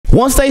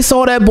Once they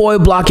saw that boy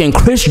blocking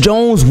Chris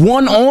Jones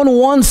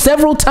one-on-one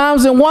several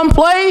times in one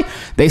play,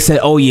 they said,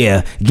 oh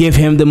yeah, give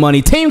him the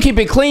money. Team Keep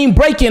It Clean,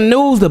 breaking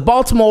news, the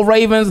Baltimore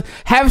Ravens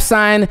have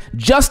signed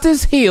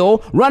Justice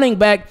Hill, running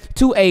back,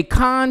 to a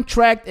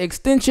contract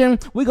extension.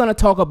 We're going to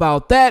talk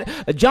about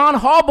that. John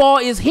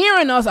Harbaugh is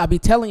hearing us. I be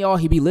telling y'all,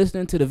 he be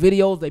listening to the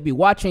videos. They be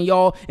watching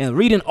y'all and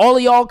reading all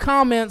of y'all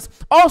comments.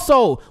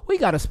 Also, we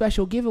got a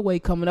special giveaway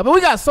coming up, and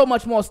we got so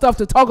much more stuff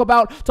to talk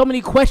about, so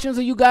many questions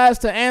of you guys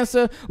to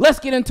answer. Let's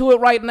get into it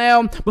right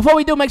now. Before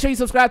we do, make sure you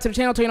subscribe to the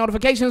channel, turn your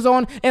notifications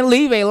on, and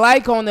leave a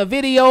like on the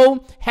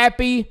video.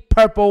 Happy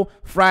Purple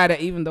Friday,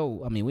 even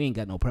though, I mean, we ain't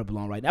got no purple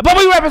on right now, but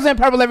we represent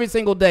purple every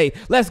single day.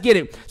 Let's get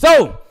it.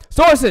 So,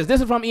 sources,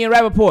 this is from Ian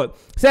Rappaport,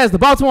 says the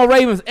Baltimore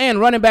Ravens and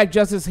running back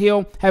Justice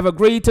Hill have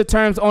agreed to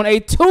terms on a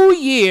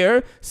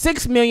 2-year,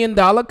 $6 million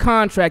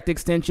contract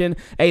extension,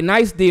 a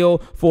nice deal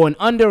for an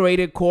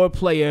underrated core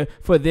player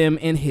for them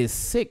in his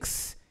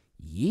 6th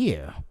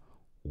year.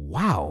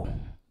 Wow.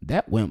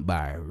 That went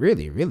by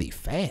really, really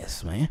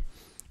fast, man.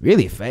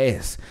 Really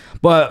fast.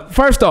 But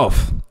first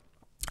off,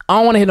 I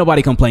don't want to hear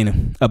nobody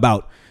complaining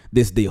about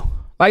this deal.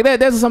 Like that,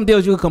 there's some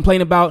deals you can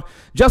complain about.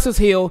 Justice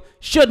Hill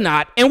should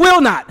not and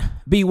will not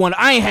be one.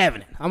 I ain't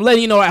having it. I'm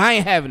letting you know I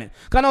ain't having it.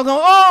 Cause I'm going,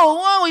 oh,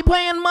 why are we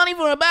paying money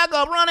for a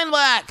backup running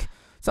back?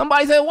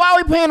 Somebody said, why are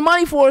we paying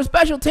money for a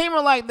special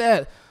teamer like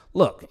that?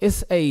 Look,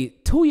 it's a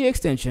 2-year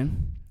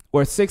extension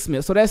worth $6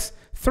 million. So that's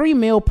 $3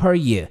 million per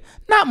year.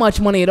 Not much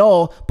money at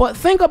all, but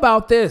think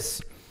about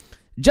this.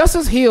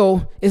 Justice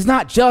Hill is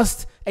not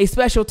just a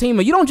special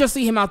teamer. You don't just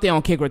see him out there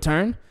on kick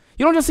return.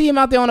 You don't just see him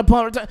out there on a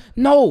punt return.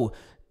 No,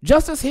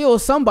 Justice Hill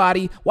is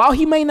somebody, while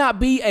he may not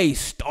be a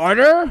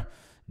starter,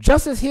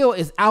 Justice Hill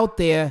is out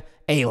there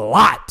a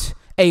lot,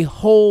 a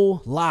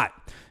whole lot.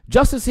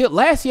 Justice Hill,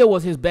 last year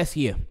was his best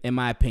year, in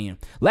my opinion.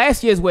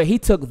 Last year is where he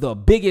took the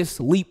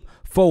biggest leap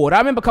forward. I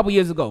remember a couple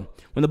years ago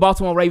when the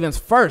Baltimore Ravens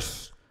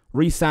first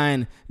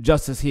re-signed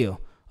Justice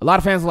Hill. A lot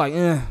of fans were like,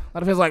 a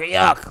lot of fans were like,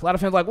 yuck. A lot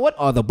of fans were like, what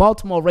are the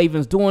Baltimore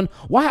Ravens doing?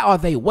 Why are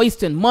they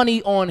wasting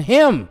money on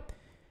him?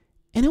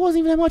 And it wasn't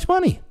even that much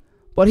money,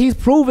 but he's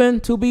proven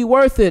to be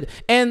worth it.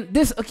 And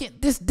this, again,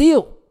 this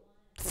deal,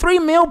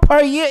 $3 million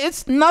per year,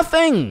 it's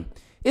nothing.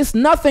 It's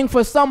nothing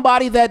for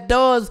somebody that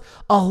does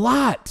a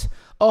lot.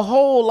 A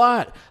whole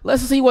lot.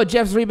 Let's see what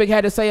Jeff Zrebiec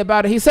had to say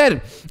about it. He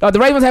said, the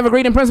Ravens have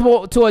agreed in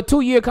principle to a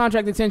 2-year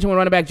contract extension with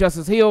running back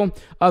Justice Hill.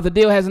 The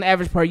deal has an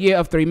average per year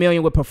of $3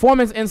 million with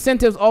performance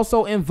incentives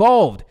also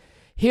involved.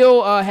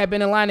 Hill had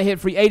been in line to hit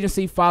free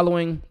agency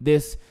following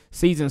this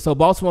season. So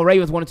Baltimore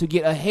Ravens wanted to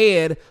get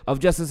ahead of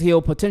Justice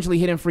Hill potentially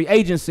hitting free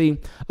agency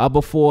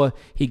before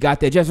he got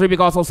there. Jeff Zrebiec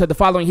also said the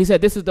following. He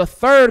said this is the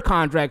 3rd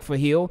contract for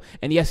Hill,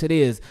 and yes, it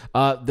is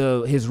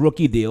his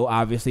rookie deal,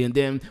 obviously. And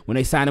then when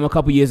they signed him a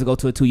couple years ago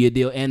to a 2-year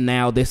deal, and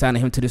now they're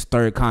signing him to this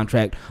 3rd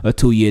contract, a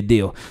 2-year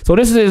deal. So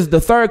this is the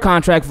 3rd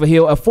contract for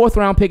Hill, a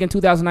 4th-round pick in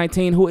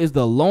 2019, who is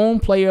the lone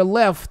player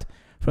left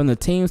from the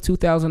team's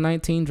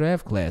 2019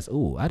 draft class.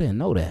 Ooh, I didn't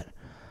know that.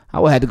 I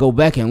would have to go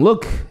back and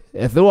look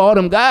through all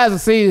them guys and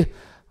see,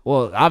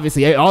 well,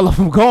 obviously all of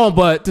them gone,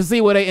 but to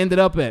see where they ended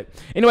up at.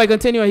 Anyway,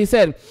 continuing, he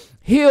said,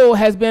 Hill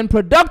has been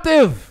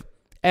productive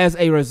as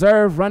a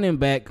reserve running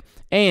back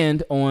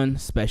and on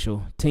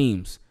special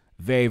teams.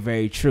 Very,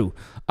 very true.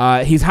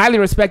 He's highly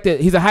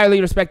respected. He's a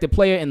highly respected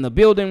player in the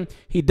building.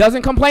 He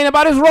doesn't complain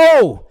about his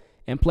role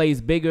and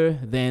plays bigger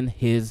than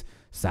his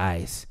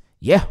size.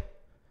 Yeah,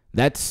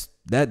 that's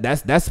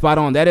spot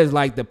on. That is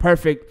like the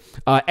perfect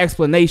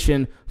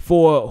explanation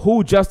for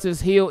who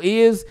Justice Hill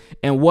is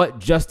and what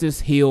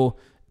Justice Hill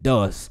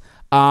does.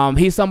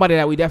 He's somebody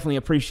that we definitely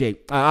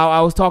appreciate.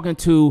 I was talking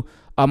to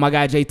my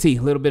guy JT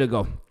a little bit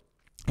ago,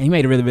 and he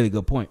made a really, really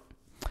good point.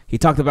 He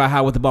talked about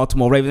how with the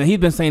Baltimore Ravens, and he's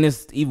been saying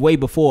this way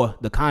before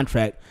the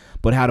contract,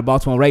 but how the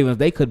Baltimore Ravens,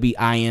 they could be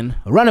eyeing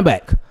a running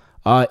back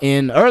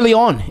early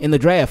on in the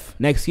draft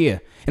next year.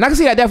 And I can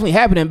see that definitely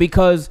happening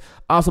because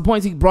some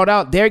points he brought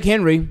out, Derrick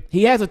Henry,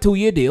 he has a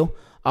 2-year deal.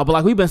 But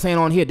like we've been saying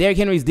on here, Derrick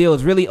Henry's deal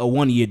is really a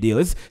 1-year deal.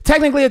 It's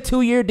technically a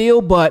 2-year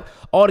deal, but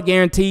all the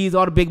guarantees,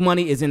 all the big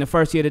money is in the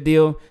first year of the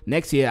deal.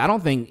 Next year, I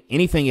don't think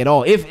anything at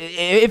all.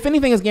 If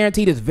anything is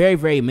guaranteed, it's very,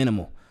 very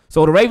minimal.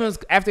 So the Ravens,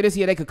 after this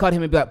year, they could cut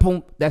him and be like,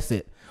 boom, that's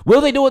it. Will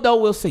they do it, though?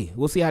 We'll see.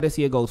 We'll see how this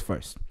year goes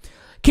first.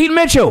 Keaton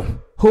Mitchell,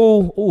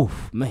 who,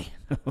 oof, man,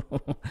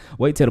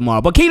 wait till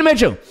tomorrow. But Keaton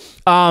Mitchell,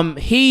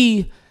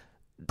 he,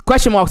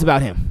 question marks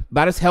about him,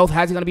 about his health.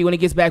 How's he going to be when he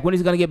gets back? When is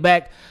he going to get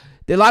back?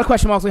 There are a lot of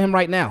question marks on him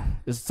right now.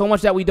 There's so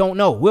much that we don't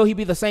know. Will he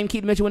be the same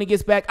Keaton Mitchell when he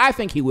gets back? I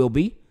think he will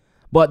be.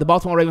 But the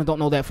Baltimore Ravens don't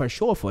know that for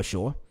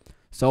sure.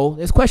 So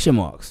there's question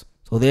marks.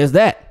 So there's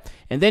that.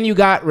 And then you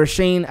got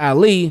Rasheen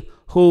Ali,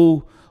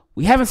 who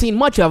we haven't seen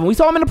much of him. We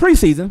saw him in the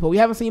preseason, but we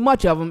haven't seen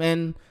much of him.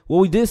 And what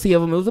we did see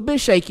of him, it was a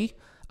bit shaky.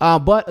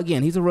 But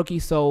again, he's a rookie,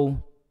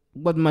 so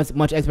wasn't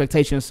much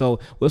expectation, so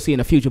we'll see in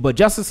the future. But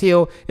Justice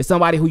Hill is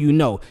somebody who you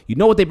know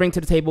what they bring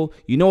to the table,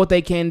 you know what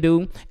they can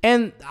do,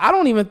 and I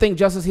don't even think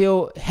Justice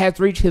Hill has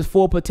reached his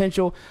full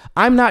potential.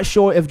 I'm not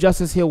sure if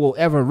Justice Hill will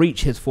ever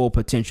reach his full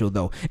potential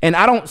though, and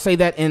I don't say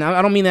that, and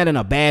I don't mean that in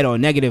a bad or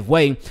negative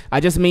way. I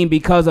just mean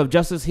because of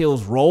Justice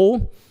Hill's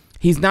role.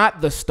 He's not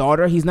the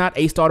starter. He's not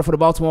a starter for the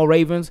Baltimore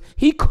Ravens.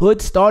 He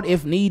could start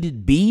if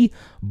needed be,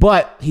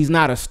 but he's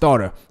not a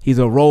starter. He's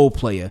a role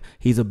player.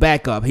 He's a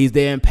backup. He's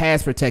there in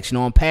pass protection,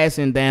 on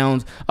passing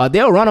downs.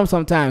 They'll run him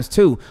sometimes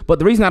too. But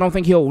the reason I don't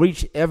think he'll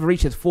ever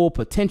reach his full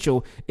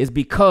potential is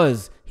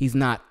because he's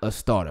not a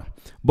starter.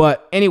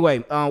 But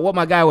anyway, what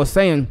my guy was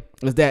saying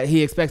is that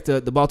he expects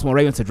the Baltimore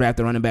Ravens to draft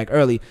the running back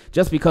early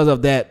just because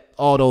of that,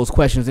 all those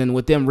questions. And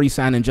with them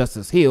re-signing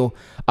Justice Hill,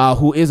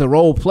 who is a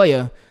role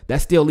player, that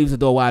still leaves the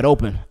door wide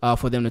open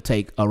for them to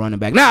take a running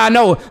back. Now, I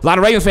know a lot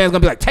of Ravens fans are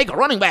going to be like, take a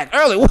running back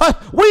early.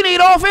 What? We need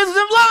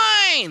offensive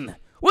line.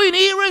 We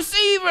need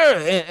receiver.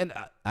 And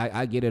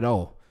I get it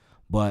all.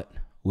 But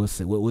we'll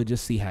see. We'll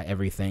just see how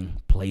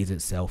everything plays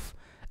itself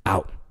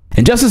out.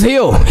 And Justice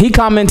Hill, he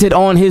commented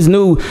on his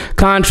new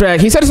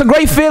contract. He said it's a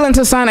great feeling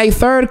to sign a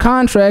third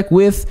contract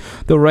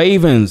with the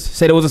Ravens.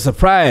 Said it was a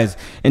surprise.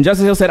 And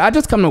Justice Hill said, I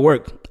just come to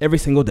work every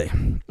single day.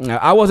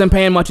 I wasn't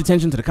paying much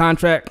attention to the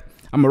contract.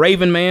 I'm a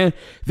Raven man.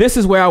 This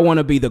is where I want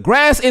to be. The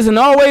grass isn't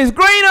always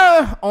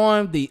greener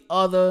on the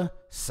other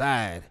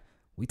side.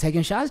 We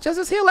taking shots,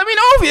 Justice Hill? Let me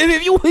know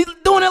if you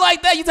doing it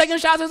like that. You taking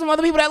shots at some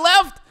other people that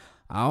left?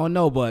 I don't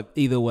know, but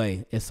either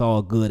way, it's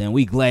all good. And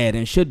we glad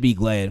and should be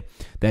glad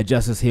that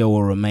Justice Hill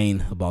will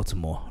remain a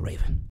Baltimore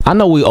Raven. I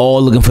know we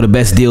all looking for the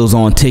best deals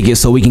on tickets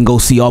so we can go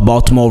see our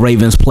Baltimore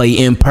Ravens play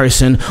in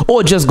person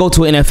or just go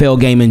to an NFL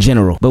game in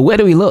general. But where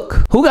do we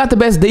look? Who got the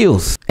best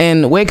deals?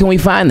 And where can we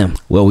find them?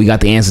 Well, we got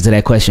the answer to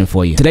that question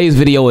for you. Today's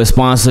video is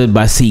sponsored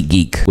by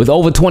SeatGeek. With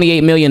over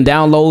 28 million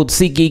downloads,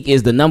 SeatGeek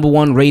is the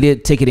 #1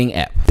 rated ticketing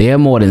app. There are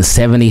more than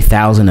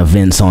 70,000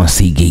 events on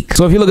SeatGeek.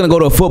 So if you're looking to go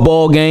to a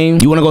football game,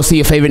 you want to go see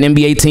your favorite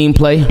NBA team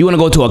play, you want to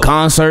go to a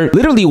concert,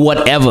 literally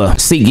whatever,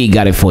 SeatGeek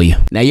got it for you.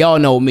 Now, y'all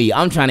know me.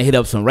 I'm trying to hit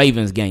up some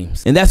Ravens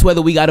games. And that's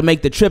whether we got to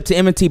make the trip to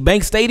M&T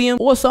Bank Stadium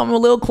or something a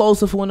little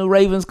closer for when the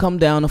Ravens come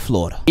down to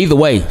Florida. Either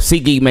way,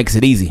 SeatGeek makes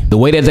it easy. The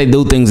way that they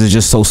do things is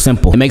just so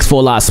simple. It makes for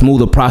a lot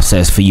smoother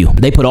process for you.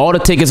 They put all the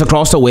tickets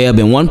across the web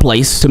in one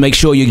place to make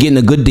sure you're getting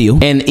a good deal.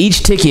 And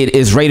each ticket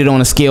is rated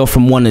on a scale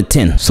from 1 to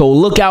 10. So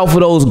look out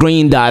for those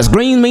green dots.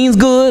 Green means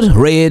good,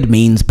 red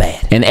means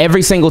bad. And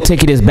every single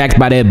ticket is backed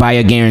by that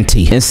buyer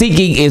guarantee. And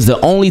SeatGeek is the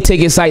only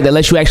ticket site that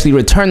lets you actually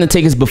return the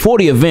tickets before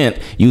the event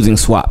using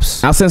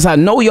swaps. Now, since I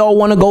know y'all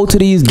want to go to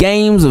these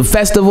games or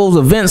festivals,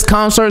 events,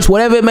 concerts,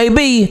 whatever it may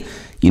be,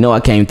 you know I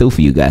came through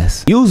for you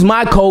guys. Use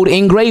my code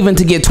Ingraven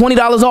to get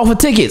 $20 off of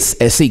tickets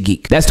at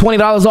SeatGeek. That's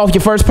 $20 off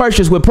your first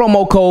purchase with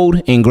promo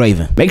code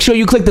Ingraven. Make sure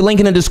you click the link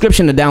in the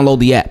description to download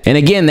the app. And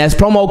again, that's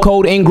promo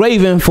code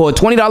Ingraven for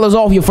 $20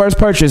 off your first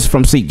purchase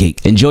from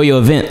SeatGeek. Enjoy your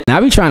event. Now, I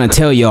be trying to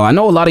tell y'all, I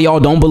know a lot of y'all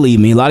don't believe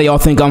me. A lot of y'all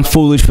think I'm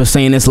foolish for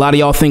saying this. A lot of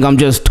y'all think I'm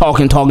just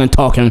talking,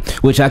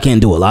 which I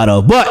can't do a lot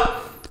of. But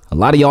a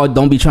lot of y'all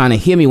don't be trying to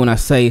hear me when I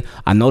say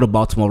I know the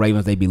Baltimore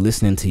Ravens, they be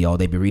listening to y'all.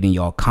 They be reading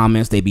y'all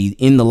comments. They be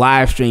in the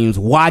live streams,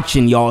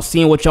 watching y'all,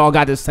 seeing what y'all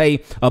got to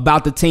say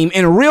about the team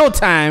in real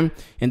time.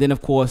 And then,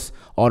 of course,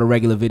 all the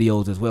regular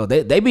videos as well.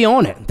 They be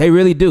on it. They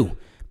really do.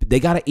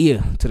 They got an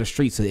ear to the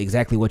streets of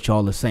exactly what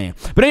y'all are saying.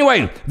 But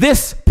anyway,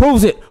 this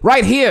proves it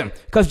right here.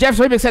 Because Jeff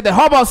Saturday said that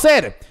Harbaugh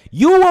said,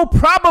 you will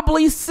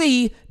probably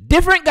see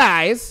different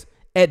guys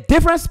at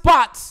different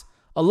spots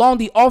along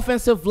the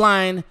offensive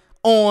line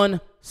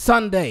on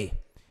Sunday.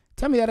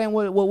 Tell me that ain't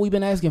what we've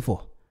been asking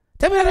for.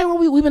 Tell me that ain't what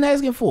we've been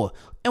asking for.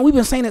 And we've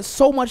been saying it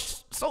so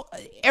much, so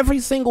every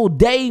single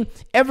day,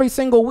 every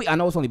single week. I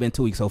know it's only been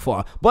 2 weeks so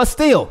far, but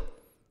still,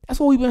 that's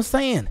what we've been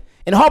saying.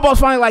 And Harbaugh's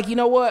finally like, you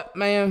know what,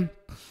 man?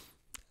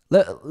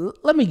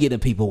 Let me give the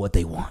people what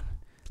they want.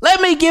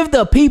 Let me give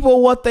the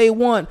people what they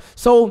want.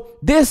 So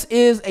this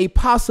is a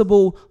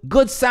possible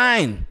good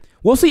sign.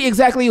 We'll see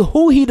exactly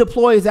who he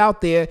deploys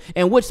out there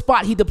and which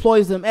spot he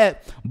deploys them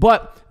at.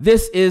 But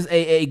this is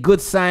a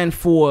good sign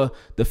for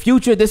the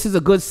future. This is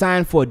a good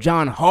sign for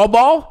John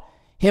Harbaugh.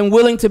 Him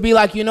willing to be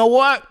like, you know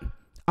what?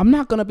 I'm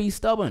not going to be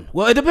stubborn.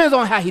 Well, it depends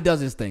on how he does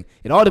this thing.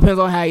 It all depends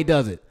on how he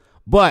does it.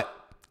 But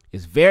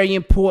it's very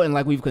important,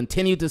 like we've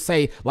continued to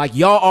say, like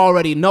y'all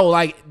already know,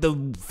 like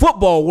the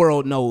football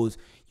world knows,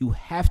 you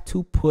have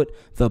to put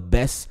the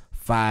best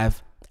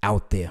 5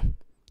 out there.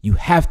 You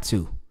have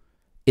to.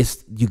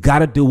 You got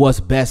to do what's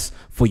best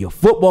for your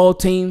football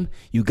team.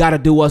 You got to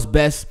do what's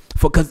best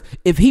because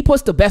if he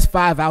puts the best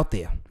 5 out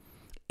there,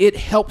 it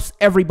helps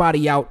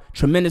everybody out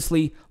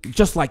tremendously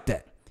just like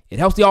that. It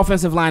helps the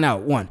offensive line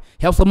out, 1. It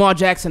helps Lamar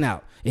Jackson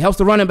out. It helps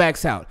the running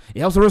backs out. It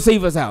helps the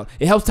receivers out.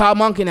 It helps Todd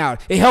Monken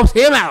out. It helps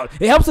him out.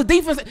 It helps the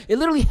defense. It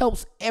literally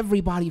helps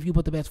everybody if you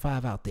put the best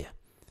 5 out there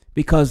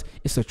because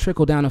it's a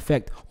trickle-down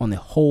effect on the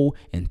whole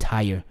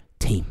entire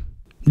team.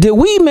 Did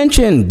we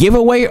mention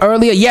giveaway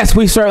earlier? Yes,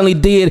 we certainly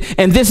did.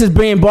 And this is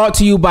being brought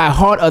to you by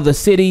Heart of the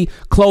City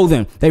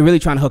Clothing. They really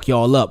trying to hook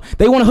y'all up.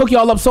 They want to hook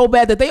y'all up so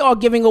bad that they are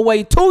giving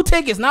away 2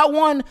 tickets, not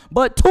 1,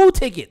 but 2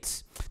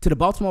 tickets to the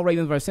Baltimore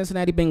Ravens versus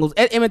Cincinnati Bengals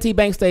at M&T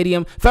Bank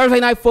Stadium, Thursday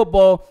Night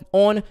Football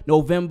on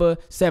November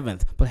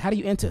 7th. But how do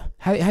you enter?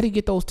 How do you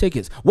get those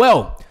tickets?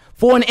 Well,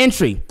 for an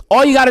entry,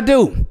 all you got to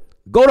do,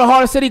 go to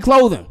Heart of City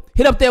Clothing.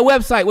 Hit up their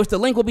website, which the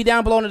link will be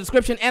down below in the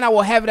description, and I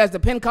will have it as the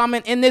pinned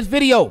comment in this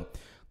video.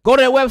 Go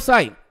to their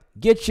website.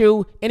 Get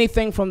you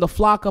anything from the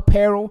Flock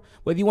apparel,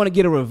 whether you want to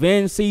get a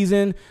revenge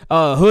season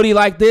hoodie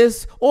like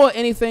this or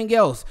anything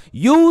else.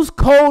 Use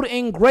code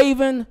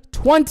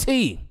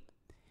Ingraven20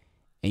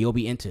 and you'll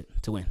be entered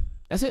to win.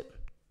 That's it.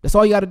 That's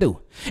all you got to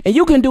do. And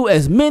you can do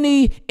as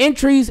many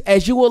entries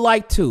as you would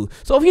like to.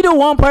 So if you do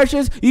one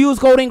purchase, you use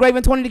code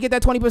Ingraven20 to get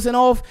that 20%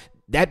 off.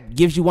 That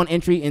gives you 1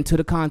 entry into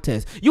the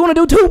contest. You want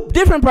to do 2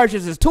 different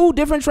purchases, 2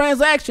 different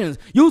transactions.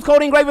 Use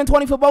code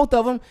Ingraven20 for both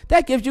of them.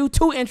 That gives you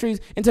 2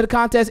 entries into the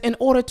contest in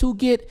order to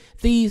get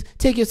these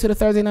tickets to the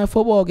Thursday Night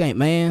Football game.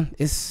 Man,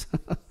 it's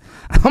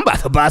I'm about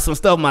to buy some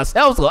stuff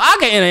myself so I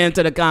can enter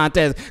into the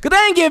contest because they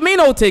ain't give me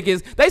no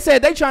tickets. They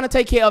said they trying to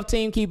take care of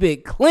Team Keep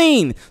It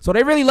Clean. So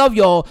they really love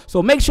y'all.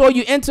 So make sure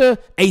you enter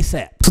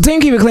ASAP. So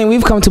Team Keep It Clean,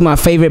 we've come to my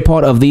favorite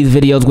part of these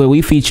videos where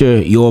we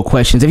feature your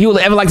questions. If you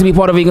would ever like to be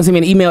part of it, you can send me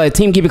an email at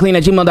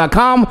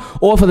teamkeepitclean@gmail.com,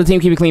 or for the Team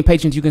Keep It Clean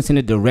patrons, you can send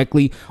it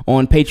directly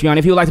on Patreon.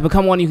 If you would like to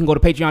become one, you can go to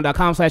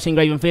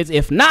patreon.com/Ingravenvids.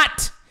 If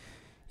not,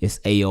 it's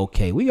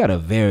A-OK. We got a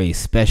very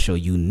special,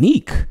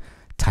 unique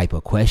type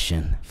of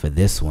question for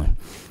this one.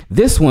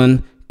 This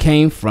one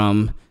came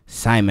from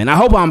Symon. I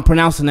hope I'm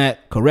pronouncing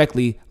that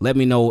correctly. Let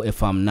me know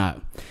if I'm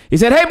not. He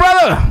said, "Hey,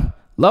 brother,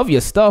 love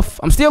your stuff.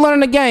 I'm still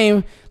learning the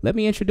game. Let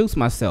me introduce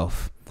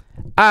myself.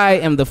 I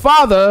am the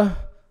father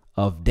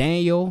of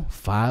Daniel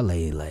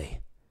Falele."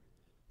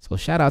 So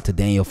shout out to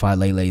Daniel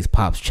Falele's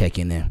pops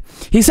checking in.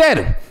 He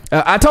said,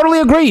 "I totally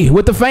agree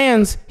with the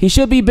fans. He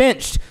should be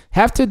benched.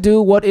 Have to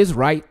do what is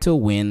right to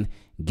win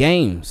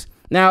games."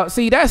 Now,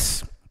 see,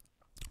 that's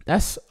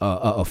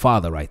a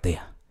father right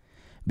there.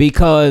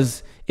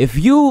 Because if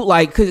you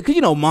like, cause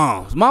you know,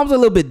 moms are a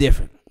little bit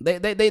different. They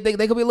could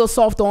be a little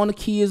softer on the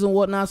kids and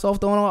whatnot,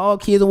 softer on all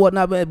kids and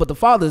whatnot. But the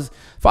father's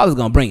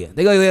gonna bring it.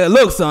 They go,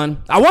 "Look, son,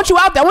 I want you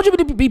out there. I want you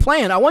to be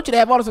playing. I want you to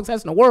have all the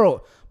success in the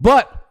world.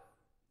 But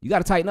you got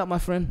to tighten up, my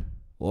friend."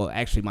 Well,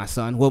 actually, my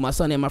son. Well, my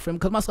son ain't my friend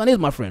because my son is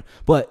my friend.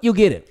 But you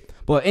get it.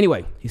 But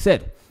anyway, he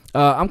said,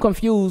 "I'm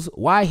confused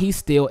why he's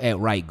still at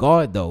right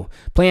guard though.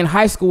 Playing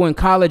high school and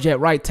college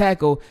at right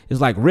tackle is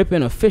like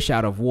ripping a fish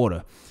out of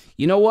water."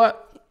 You know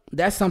what?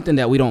 That's something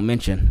that we don't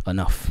mention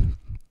enough.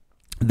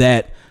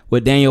 That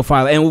with Daniel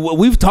Falele, and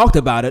we've talked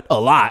about it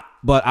a lot,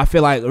 but I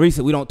feel like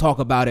recently we don't talk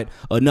about it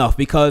enough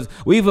because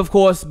we've, of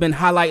course, been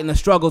highlighting the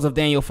struggles of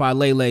Daniel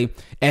Falele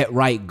at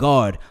right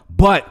guard.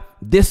 But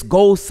this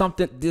goes to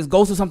something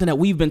that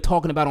we've been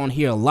talking about on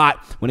here a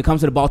lot when it comes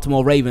to the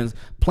Baltimore Ravens,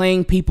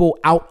 playing people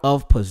out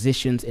of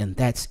positions, and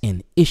that's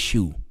an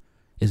issue.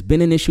 It's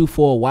been an issue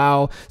for a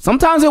while.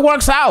 Sometimes it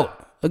works out.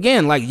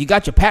 Again, like you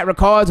got your Pat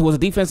Ricards, who was a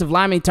defensive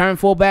lineman, turned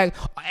fullback.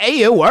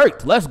 Hey, it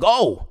worked. Let's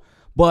go.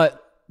 But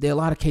there are a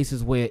lot of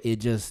cases where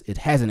it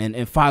hasn't. And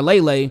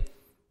Falele,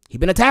 he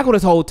been a tackle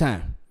this whole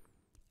time.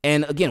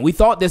 And again, we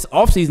thought this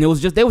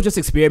offseason they were just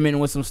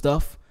experimenting with some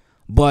stuff,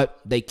 but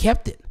they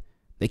kept it.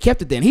 They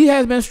kept it then. He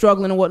has been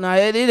struggling and whatnot.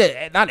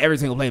 Not every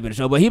single play been a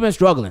show, but he's been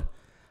struggling.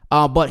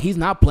 But he's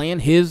not playing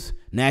his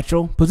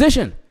natural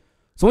position.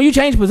 So when you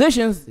change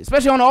positions,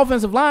 especially on the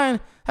offensive line,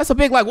 that's a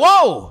big like,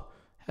 whoa.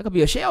 That could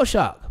be a shell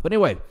shock. But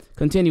anyway,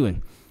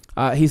 continuing.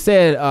 He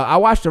said, "I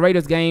watched the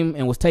Raiders game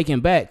and was taken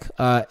back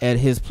at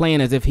his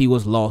playing as if he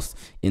was lost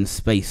in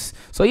space."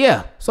 So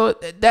yeah, so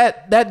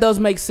that does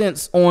make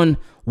sense on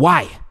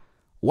why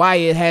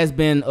it has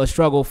been a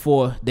struggle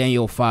for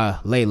Daniel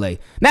Falele.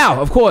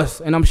 Now, of course,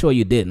 and I'm sure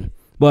you didn't,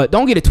 but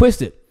don't get it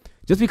twisted.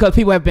 Just because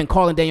people have been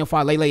calling Daniel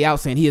Falele out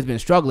saying he has been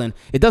struggling,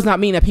 it does not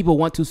mean that people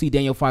want to see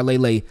Daniel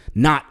Falele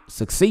not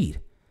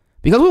succeed.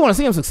 Because we want to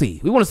see him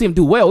succeed. We want to see him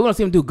do well. We want to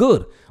see him do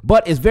good.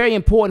 But it's very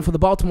important for the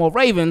Baltimore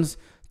Ravens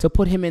to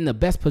put him in the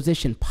best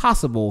position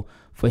possible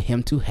for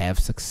him to have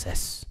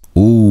success.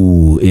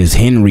 Ooh, is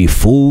Henry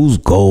fool's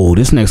gold?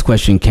 This next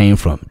question came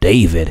from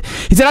David.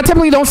 He said, "I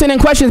typically don't send in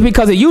questions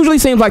because it usually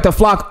seems like the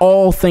flock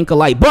all think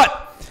alike.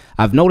 But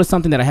I've noticed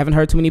something that I haven't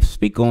heard too many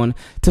speak on.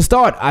 To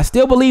start, I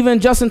still believe in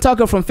Justin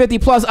Tucker from 50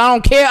 plus. I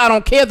don't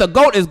care. The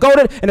GOAT is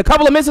goated, and a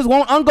couple of misses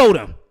won't ungoat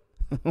him."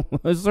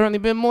 It's certainly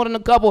been more than a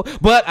couple,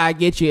 but I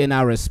get you, and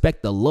I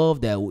respect the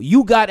love that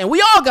you got and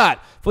we all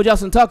got for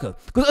Justin Tucker.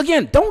 Because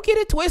again, don't get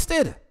it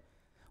twisted.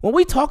 When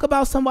we talk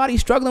about somebody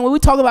struggling, when we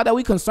talk about that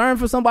we concerned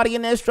for somebody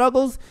in their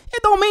struggles,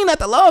 it don't mean that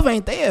the love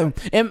ain't there.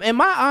 In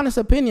my honest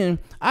opinion,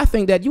 I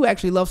think that you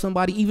actually love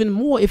somebody even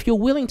more if you're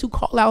willing to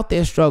call out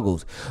their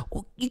struggles.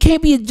 You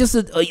can't be just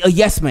a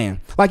yes man.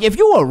 Like if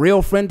you're a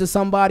real friend to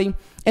somebody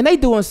and they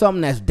doing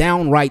something that's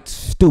downright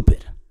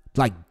stupid,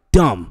 like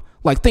dumb,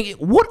 like think,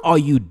 what are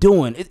you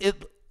doing?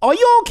 Are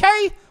you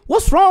okay?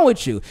 What's wrong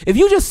with you? If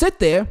you just sit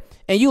there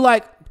and you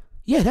like,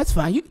 yeah, that's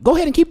fine. You go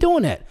ahead and keep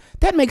doing that.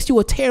 That makes you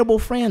a terrible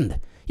friend.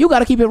 You got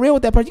to keep it real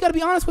with that person. You got to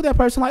be honest with that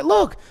person. Like,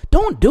 look,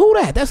 don't do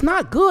that. That's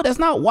not good. That's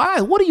not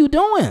wise. What are you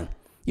doing?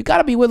 You got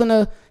to be willing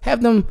to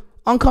have them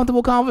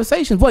uncomfortable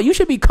conversations. But you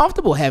should be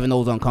comfortable having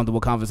those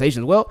uncomfortable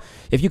conversations. Well,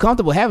 if you're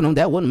comfortable having them,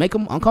 that wouldn't make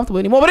them uncomfortable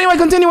anymore. But anyway,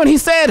 continuing, he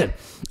said,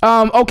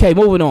 okay,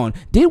 moving on.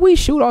 Did we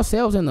shoot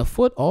ourselves in the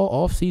foot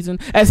all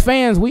offseason? As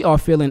fans, we are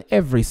feeling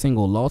every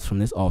single loss from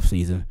this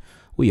offseason.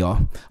 We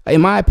are.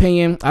 In my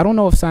opinion, I don't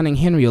know if signing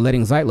Henry or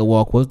letting Zeitler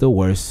walk was the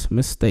worst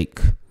mistake.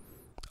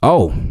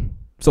 Oh,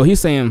 so he's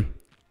saying,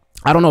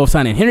 I don't know if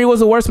signing Henry was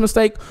the worst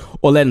mistake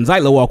or letting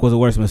Zeitler walk was the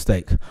worst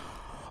mistake.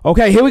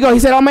 Okay, here we go. He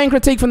said, our main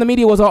critique from the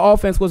media was our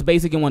offense was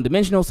basic and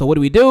one-dimensional. So what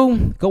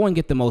do? Go and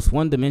get the most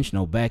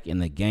one-dimensional back in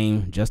the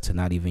game just to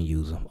not even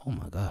use them. Oh,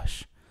 my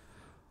gosh.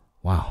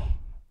 Wow.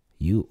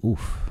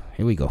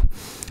 Here we go.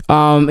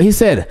 He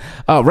said,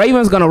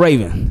 Raven's gonna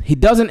Raven. He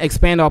doesn't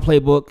expand our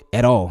playbook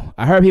at all.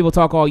 I heard people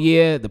talk all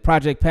year. The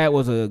Project Pat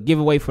was a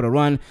giveaway for the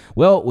run.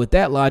 Well, with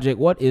that logic,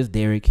 what is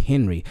Derrick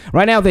Henry?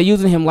 Right now, they're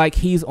using him like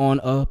he's on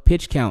a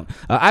pitch count.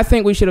 I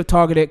think we should have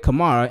targeted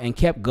Kamara and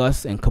kept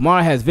Gus. And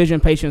Kamara has vision,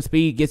 patience,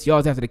 speed, gets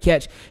yards after the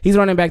catch. He's a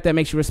running back that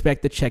makes you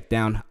respect the check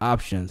down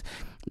options.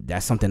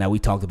 That's something that we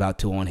talked about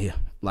too on here.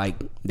 Like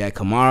that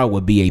Kamara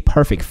would be a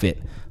perfect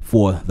fit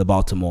for the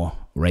Baltimore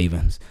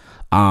Ravens.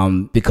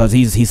 Because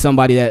he's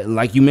somebody that,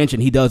 like you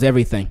mentioned, he does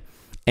everything,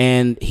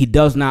 and he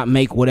does not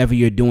make whatever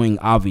you're doing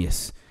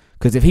obvious.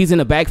 Because if he's in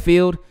the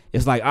backfield,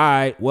 it's like, all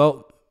right,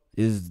 well,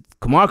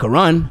 Kamara could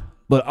run,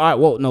 but all right,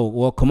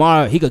 well,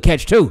 Kamara, he could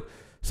catch too,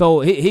 so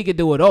he could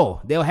do it all.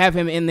 They'll have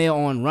him in there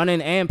on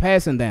running and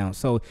passing down,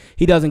 so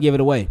he doesn't give it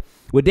away.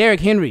 With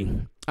Derrick Henry,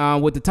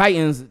 with the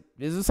Titans,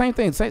 it's the same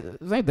thing. Same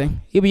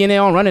thing. He'll be in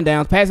there on running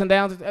downs, passing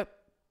downs.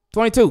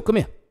 22, come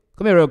here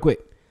real quick.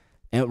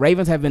 And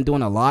Ravens have been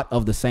doing a lot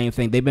of the same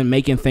thing. They've been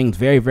making things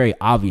very, very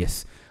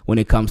obvious when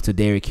it comes to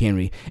Derrick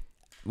Henry.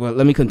 Well,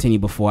 let me continue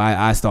before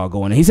I start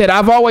going. He said,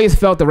 I've always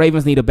felt the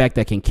Ravens need a back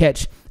that can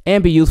catch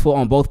and be useful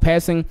on both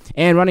passing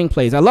and running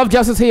plays. I love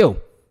Justice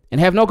Hill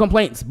and have no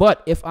complaints.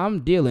 But if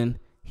I'm dealing,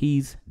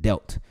 he's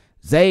dealt.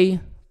 Zay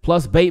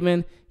plus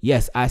Bateman.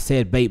 Yes, I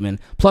said Bateman.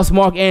 Plus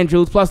Mark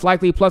Andrews, plus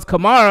Likely, plus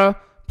Kamara,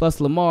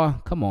 plus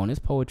Lamar. Come on, it's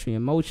poetry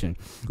in motion.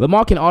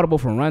 Lamar can audible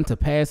from run to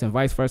pass and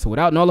vice versa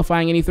without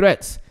nullifying any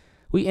threats.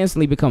 We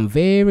instantly become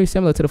very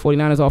similar to the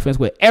 49ers offense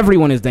where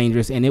everyone is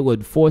dangerous, and it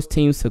would force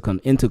teams to come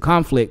into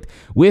conflict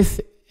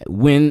with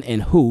when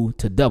and who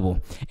to double.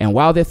 And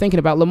while they're thinking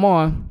about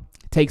Lamar,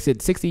 takes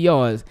it 60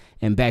 yards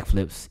and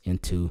backflips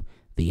into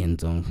the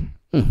end zone.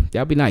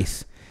 That'd be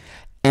nice.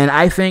 And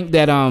I think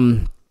that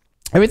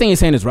everything you're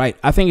saying is right.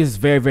 I think it's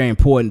very, very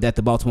important that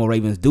the Baltimore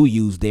Ravens do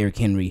use Derrick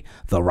Henry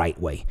the right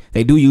way.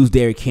 They do use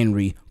Derrick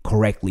Henry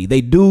correctly.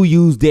 They do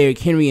use Derrick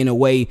Henry in a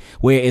way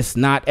where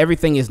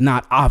everything is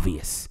not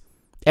obvious.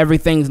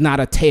 Everything's not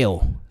a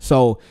tale.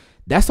 So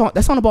that's on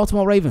the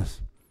Baltimore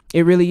Ravens.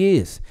 It really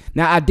is.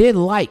 Now, I did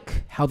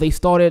like how they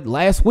started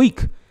last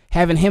week,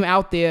 having him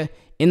out there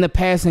in the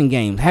passing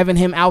game, having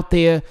him out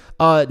there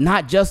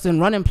not just in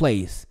running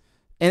plays.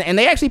 And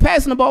they actually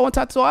passing the ball one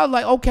time. So I was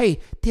like, okay,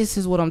 this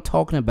is what I'm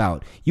talking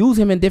about. Use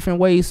him in different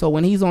ways so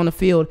when he's on the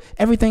field,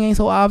 everything ain't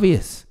so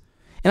obvious.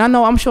 And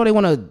I'm sure they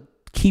want to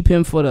keep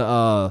him for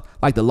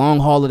the long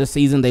haul of the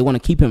season. They want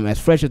to keep him as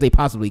fresh as they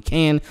possibly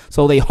can.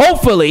 So they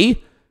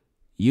hopefully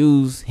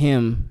use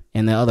him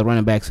and the other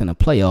running backs in the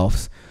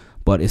playoffs,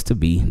 but it's to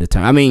be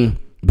determined. I mean,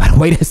 by the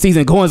way this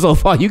season going so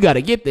far, you got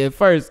to get there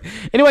first.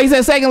 Anyway, he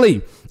said,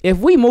 secondly, if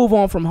we move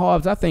on from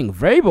Harbs, I think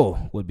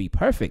Vrabel would be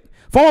perfect.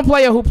 Former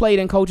player who played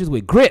and coaches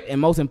with grit,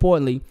 and most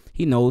importantly,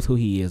 he knows who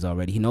he is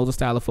already. He knows the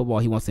style of football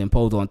he wants to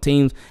impose on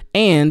teams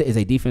and is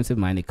a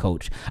defensive-minded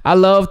coach. I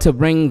love to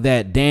bring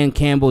that Dan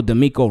Campbell,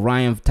 D'Amico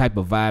Ryan type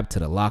of vibe to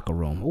the locker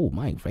room. Oh,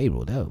 Mike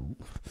Vrabel,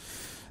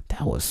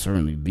 that would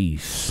certainly be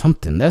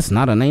something. That's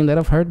not a name that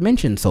I've heard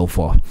mentioned so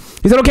far.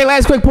 He said, okay,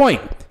 last quick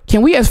point.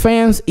 Can we as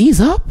fans ease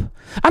up?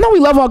 I know we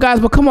love our guys,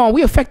 but come on,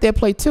 we affect their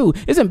play too.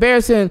 It's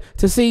embarrassing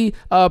to see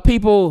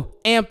people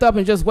amped up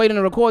and just waiting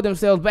to record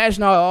themselves,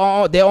 bashing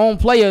their own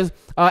players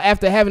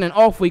after having an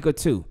off week or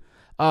two.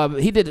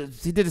 He did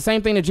the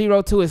same thing to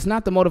Giro too. It's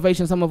not the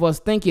motivation some of us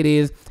think it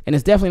is, and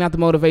it's definitely not the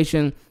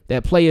motivation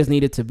that players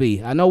need it to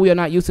be. I know we are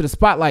not used to the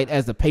spotlight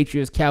as the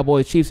Patriots,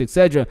 Cowboys, Chiefs,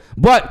 etc.,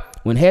 but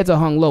when heads are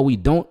hung low, we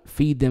don't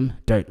feed them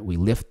dirt. We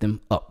lift them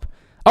up.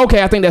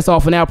 Okay, I think that's all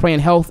for now. Praying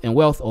health and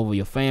wealth over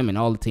your fam and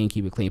all the team.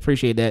 Keep it clean.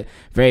 Appreciate that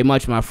very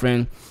much, my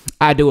friend.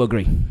 I do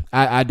agree.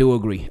 I do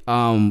agree.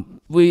 And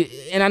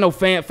I know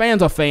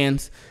fans are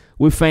fans.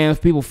 We're fans.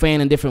 People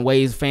fan in different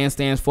ways. Fan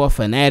stands for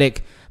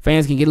fanatic.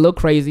 Fans can get a little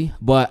crazy,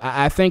 but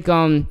I think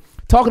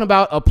talking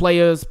about a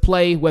player's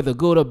play, whether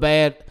good or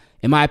bad,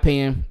 in my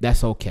opinion,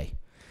 that's okay.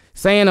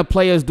 Saying a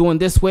player's doing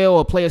this well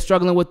or a player's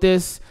struggling with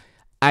this,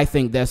 I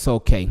think that's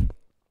okay.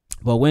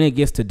 But when it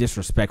gets to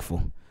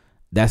disrespectful,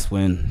 that's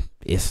when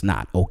it's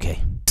not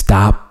okay.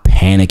 Stop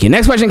panicking.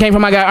 Next question came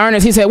from my guy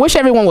Ernest. He said, wish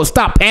everyone would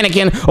stop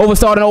panicking over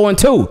starting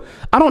 0-2.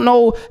 I don't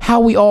know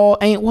how we all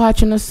ain't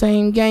watching the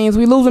same games.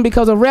 We losing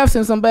because of refs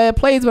and some bad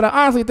plays, but I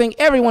honestly think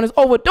everyone is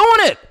overdoing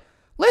it.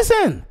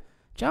 Listen,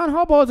 John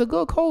Harbaugh is a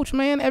good coach,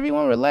 man.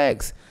 Everyone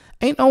relax.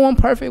 Ain't no one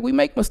perfect. We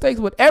make mistakes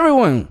with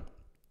everyone.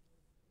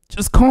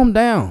 Just calm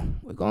down.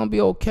 We're going to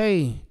be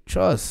okay.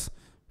 Trust.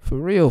 For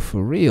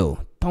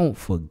real. Don't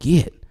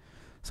forget.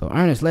 So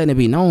Ernest letting it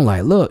be known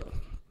like, look,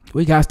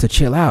 we got to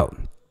chill out.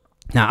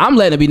 Now, I'm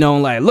letting it be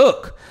known like,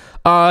 look,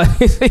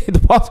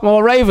 the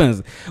Baltimore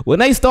Ravens, when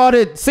they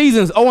started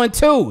seasons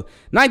 0-2,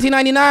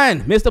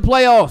 1999, missed the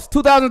playoffs.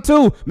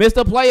 2002, missed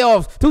the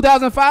playoffs.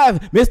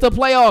 2005, missed the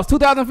playoffs.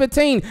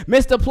 2015,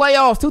 missed the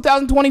playoffs.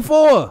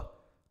 2024,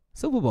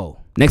 Super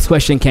Bowl. Next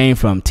question came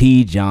from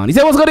T. John. He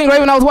said, what's good,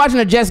 Ingraven? I was watching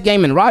the Jets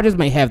game, and Rodgers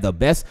may have the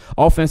best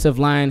offensive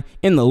line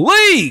in the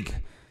league.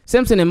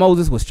 Simpson and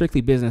Moses was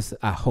strictly business,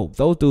 I hope.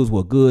 Those dudes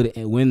were good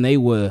when they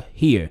were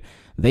here.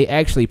 They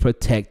actually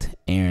protect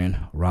Aaron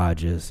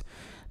Rodgers.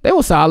 They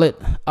were solid.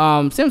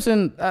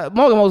 Simpson,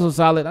 Morgan Moses was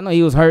solid. I know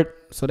he was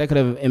hurt, so that could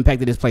have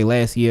impacted his play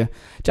last year.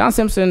 John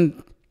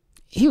Simpson,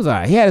 he was all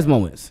right. He had his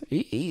moments.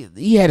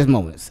 He had his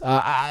moments.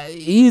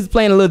 He's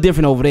playing a little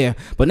different over there.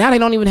 But now they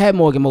don't even have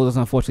Morgan Moses,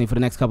 unfortunately, for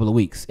the next couple of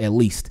weeks, at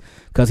least,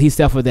 because he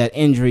suffered that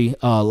injury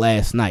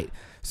last night.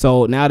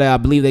 So now that I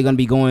believe they're going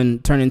to be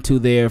turning to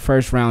their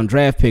first-round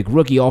draft pick,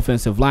 rookie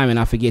offensive lineman,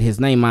 I forget his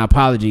name, my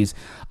apologies,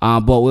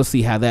 but we'll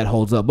see how that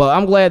holds up. But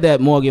I'm glad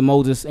that Morgan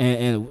Moses,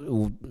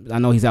 and I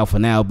know he's out for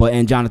now,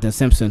 and Jonathan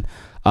Simpson,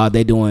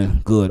 they're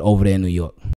doing good over there in New York.